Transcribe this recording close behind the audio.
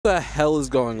What the hell is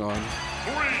going on?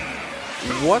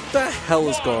 What the hell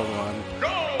is going on?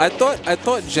 I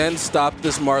thought Jen stopped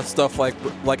this Marth stuff like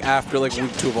after like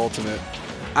week 2 of Ultimate.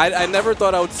 I never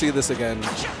thought I would see this again.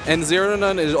 And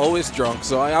ZeroTwoNone is always drunk,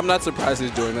 so I'm not surprised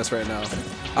he's doing this right now.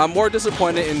 I'm more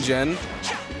disappointed in Jen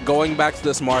going back to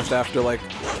this Marth after like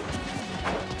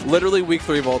literally week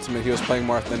 3 of Ultimate. He was playing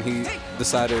Marth, and he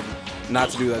decided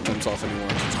not to do that to himself anymore.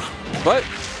 But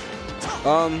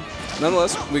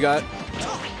nonetheless, we got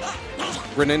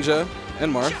Greninja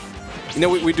and Marth. You know,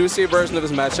 we do see a version of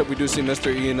his matchup. We do see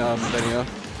Mr. E and Benia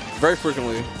very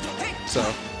frequently. So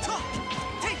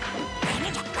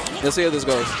let's see how this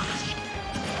goes.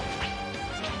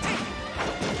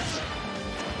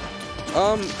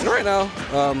 Right now,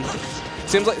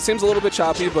 seems a little bit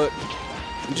choppy, but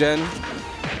Jen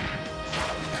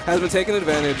has been taking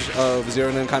advantage of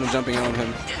ZeroTwoNone kind of jumping in on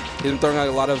him. He's been throwing out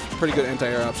a lot of pretty good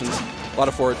anti-air options, a lot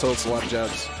of forward tilts, a lot of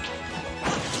jabs.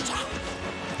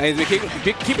 And he's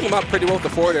been keeping him out pretty well with the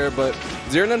forward air, but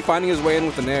ZeroTwoNone finding his way in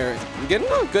with the nair, getting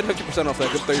a good 50% off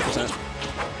that, good 30%.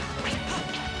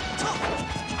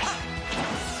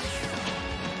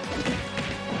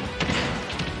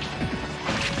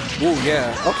 Ooh,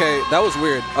 yeah. Okay, that was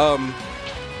weird.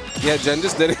 Yeah, Jen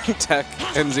just didn't tech,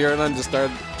 and ZeroTwoNone just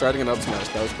started starting an up smash.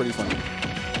 That was pretty funny.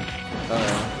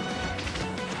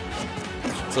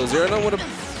 So ZeroTwoNone with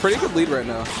a pretty good lead right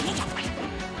now.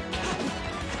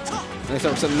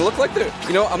 97%. They look like they're,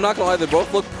 you know, I'm not gonna lie, they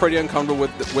both look pretty uncomfortable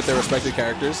with their respective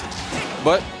characters.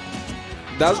 But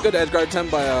that was a good edge guard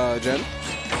attempt by Jen.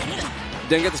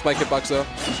 Didn't get the spike hitbox though.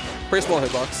 Pretty small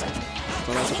hitbox,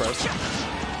 so I'm not surprised.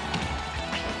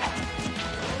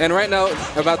 And right now,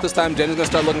 about this time, Jen is gonna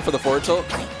start looking for the forward tilt.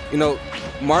 You know,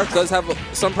 Marth does have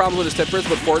some problems with his tippers,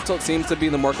 but forward tilt seems to be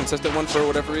the more consistent one for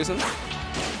whatever reason.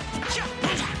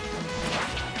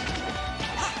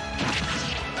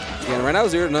 And right now,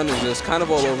 ZeroTwoNone is just kind of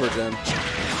all over Jen.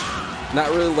 Not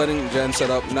really letting Jen set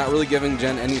up, not really giving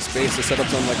Jen any space to set up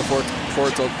something like a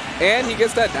forward tilt. And he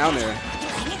gets that down air.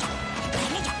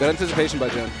 Good anticipation by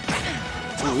Jen.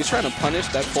 Ooh, he's trying to punish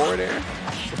that forward air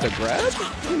with a grab?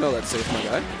 You know that's safe, my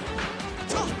guy.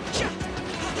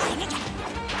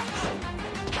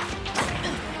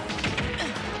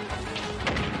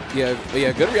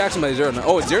 Yeah, good reaction by ZeroTwoNone.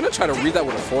 Oh, ZeroTwoNone trying to read that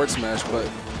with a forward smash, but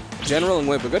Jen rolling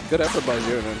away, but good effort by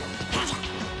ZeroTwoNone.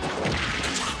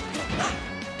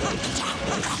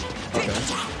 Okay.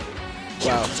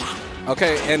 Wow.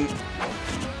 Okay, and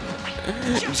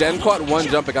Jen caught one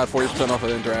jump and got 40% off of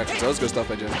the interaction, so that was good stuff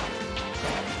by Jen.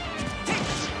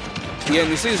 Yeah, and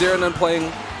you see ZeroTwoNone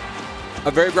playing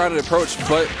a very grounded approach,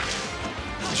 but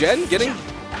Jen getting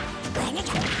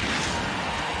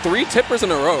 3 tippers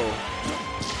in a row.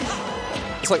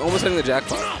 It's like almost hitting the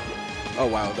jackpot. Oh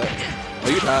wow, oh,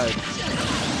 you died.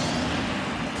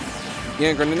 Yeah,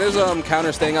 and Greninja's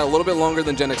counter staying out a little bit longer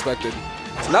than Jen expected.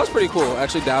 And that was pretty cool,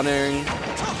 actually down airing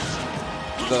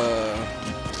the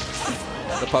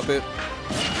puppet.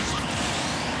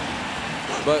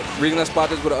 But reading that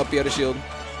spot is with an up B out of shield.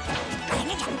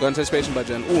 Good anticipation by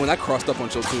Jen. Ooh, and that crossed up on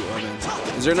shield too. Oh man.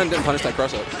 ZeroTwoNone didn't punish that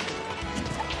cross up.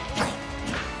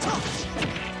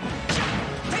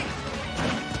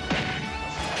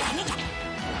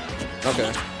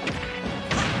 Okay.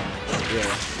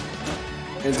 Yeah.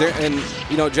 And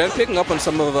you know, Jen picking up on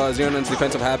some of ZeroTwoNone's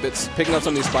defensive habits, picking up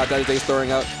some of these spot dodges that he's throwing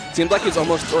out. Seems like he's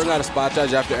almost throwing out a spot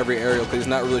dodge after every aerial because he's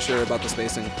not really sure about the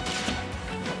spacing.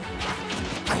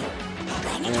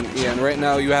 And yeah, and right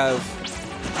now you have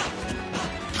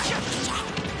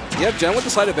Jen with the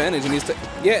slight advantage, and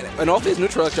and off these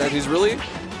neutral extracts, he's really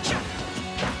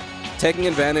taking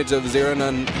advantage of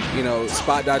ZeroTwoNone, you know,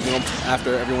 spot dodging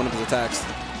after every one of his attacks.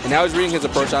 And now he's reading his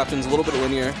approach options a little bit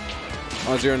linear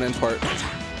on ZeroTwoNone's part.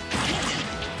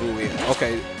 Ooh, yeah.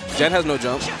 Okay, Jen has no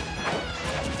jump.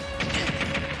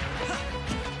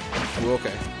 Ooh,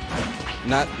 okay.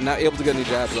 Not able to get any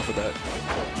jabs off of that.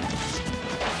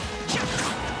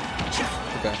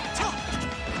 Okay.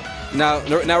 Now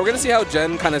we're gonna see how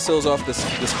Jen kind of seals off this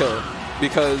kill,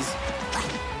 because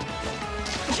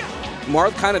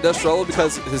Marth kind of does struggle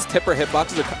because his tipper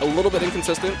hitboxes are a little bit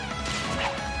inconsistent.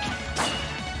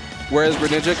 Whereas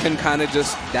Greninja can kind of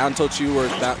just down tilt you or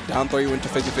down throw you into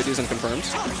 50-50s and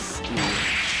confirms.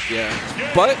 Yeah.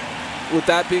 But with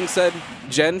that being said,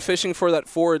 Jen fishing for that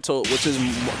forward tilt, which is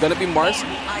going to be Marth's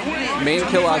main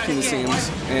kill option, it seems,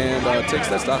 and takes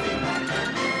that stock.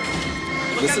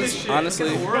 This is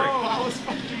honestly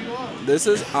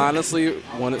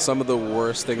some of the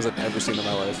worst things I've ever seen in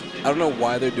my life. I don't know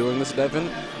why they're doing this,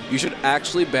 Devin. You should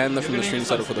actually ban them from the stream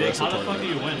setup for the rest of the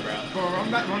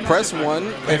tournament. Press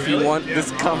 1 if you want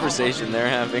this conversation they're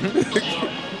having.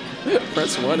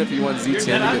 Press 1 if you want Z10 to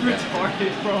get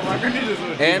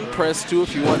banned. And press 2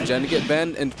 if you want Jen to get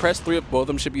banned. And press 3 if both of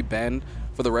them should be banned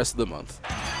for the rest of the month.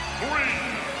 3,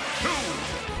 2,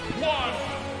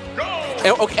 1, go!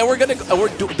 And, okay,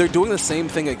 and they're doing the same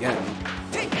thing again.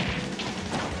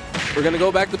 We're gonna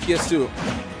go back to PS2.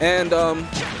 And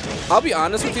I'll be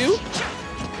honest with you,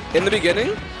 in the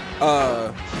beginning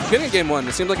of game 1,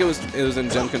 it seemed like it was in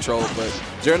Jen control, but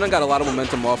ZeroTwoNone got a lot of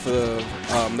momentum off of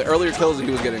the earlier kills that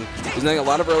he was getting. He was getting a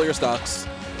lot of earlier stocks.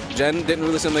 Jen didn't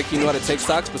really seem like he knew how to take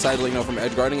stocks besides, you know, from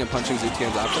edge guarding and punching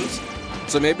ZTN's options.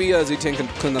 So maybe ZTN can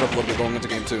clean that up a little bit going into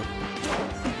game 2.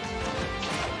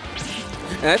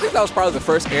 And I think that was probably the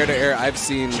first air-to-air I've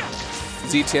seen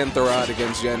ZTN throw out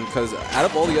against Jen, because out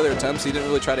of all the other attempts, he didn't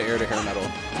really try to air-to-air him at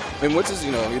all. I mean, which is,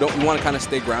 you know, you want to kind of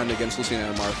stay grounded against Lucina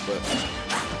and Marth,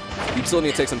 but you still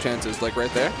need to take some chances, like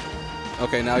right there.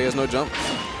 Okay, now he has no jump.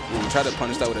 Ooh, try to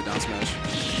punish that with a down smash.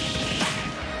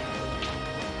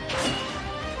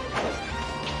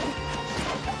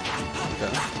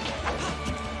 Okay.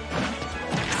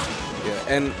 Yeah,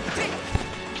 and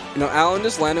you know, Alan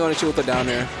just landing on a shield with the down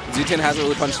air. ZTN hasn't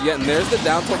really punched yet, and there's the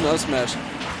down tilt no smash.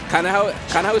 Kind of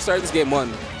how we started this game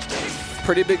 1.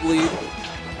 Pretty big lead.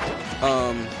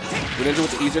 Greninja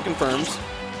with the easier confirms.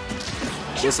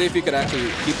 We'll see if he could actually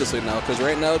keep this lead now, because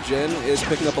right now Jen is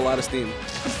picking up a lot of steam.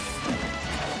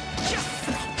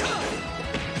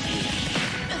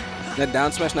 That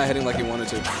down smash not hitting like he wanted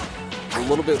to. A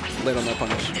little bit late on that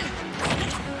punish.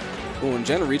 Ooh, and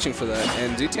Jen reaching for that,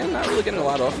 and ZTN not really getting a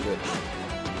lot off of it.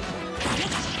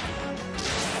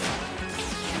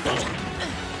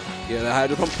 Yeah, the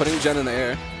hydro pump putting Jen in the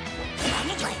air.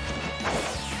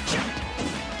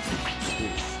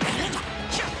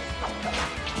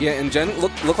 Yeah, and Jen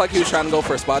looked like he was trying to go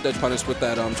for a spot dodge punish with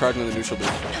that charging in the neutral beam.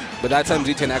 But that time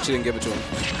ZTN actually didn't give it to him.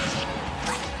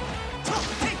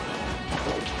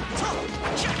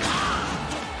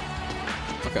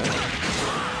 Okay.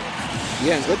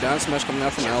 Yeah, and good down smash coming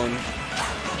out from Alan.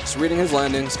 Just reading his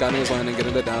landing, scouting his landing,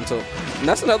 getting the down tilt. And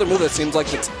that's another move that seems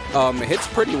like it hits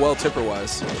pretty well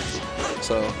tipper-wise.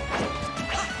 So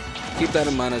keep that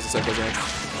in mind as the set goes on.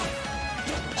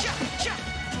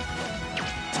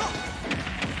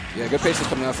 Yeah, good pace is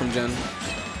coming out from Jen.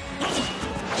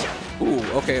 Ooh,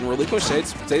 okay, and relinquish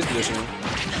stays positioning.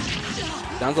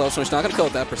 Down to so he's not going to kill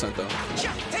at that percent, though.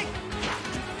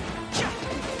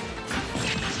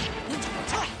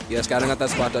 Yeah, scouting out that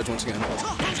spot dodge once again.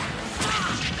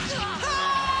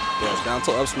 Yeah, down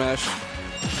tilt up smash.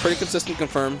 Pretty consistent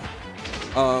confirm.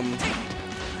 I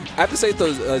have to say,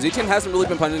 though, ZTN hasn't really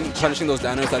been punishing those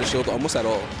down airs out of shield almost at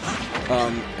all.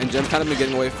 And Jen's kind of been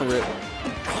getting away from it.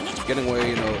 Getting away,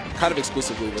 you know, kind of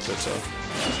exclusively with it, so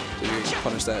you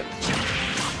punish that.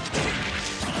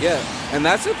 Yeah, and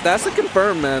that's it. That's a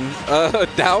confirm, man.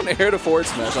 Down air to forward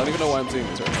smash. I don't even know why I'm seeing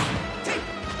this right now.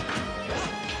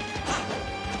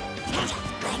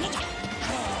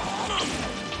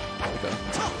 Okay.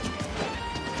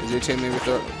 ZTN maybe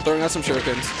throwing out some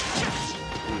shurikens.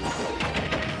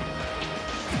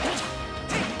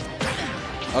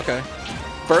 Okay.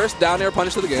 First down air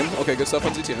punish to the game. Okay, good stuff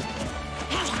on ZTN.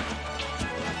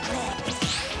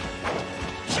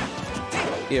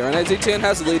 Yeah, right now ZTN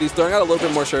has the lead. He's throwing out a little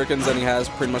bit more shurikens than he has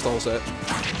pretty much the whole set.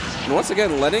 And once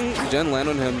again, letting Jen land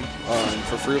on him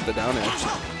for free with the down air.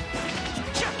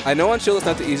 I know on shield it's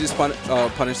not the easiest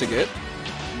punish to get,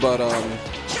 but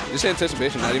just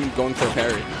anticipation, not even going for a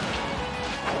parry.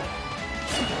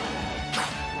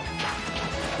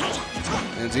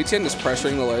 And ZTN is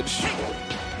pressuring the ledge.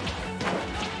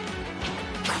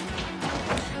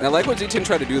 And I like what ZTN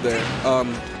tried to do there.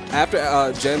 After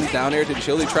Jen down air to the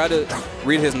shield, he tried to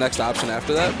read his next option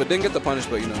after that, but didn't get the punish,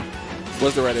 but you know,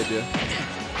 was the right idea.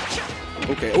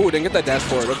 Okay, oh, didn't get that dash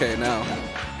forward. Okay, now,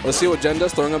 let's see what Jen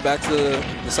does, throwing him back to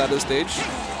the side of the stage.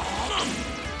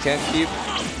 Can't keep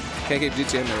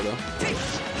ZTN there, though.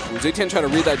 Ooh, ZTN trying to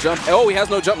read that jump. Oh, he has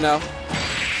no jump now.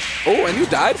 Oh, and you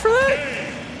died for that?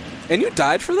 And you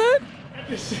died for that?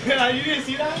 You didn't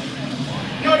see that?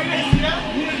 Yo, you didn't see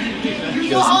that? You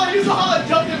saw how I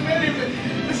jumped in mid.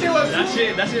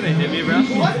 That shit didn't hit me, bro.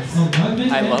 What?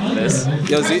 I love this.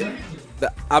 Yo, Z,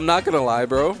 I'm not gonna lie,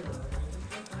 bro.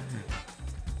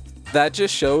 That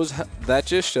just shows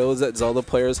that Zelda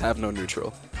players have no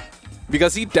neutral,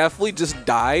 because he definitely just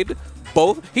died.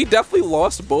 He definitely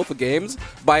lost both games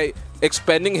by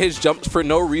expending his jumps for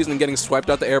no reason and getting swiped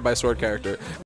out the air by a sword character.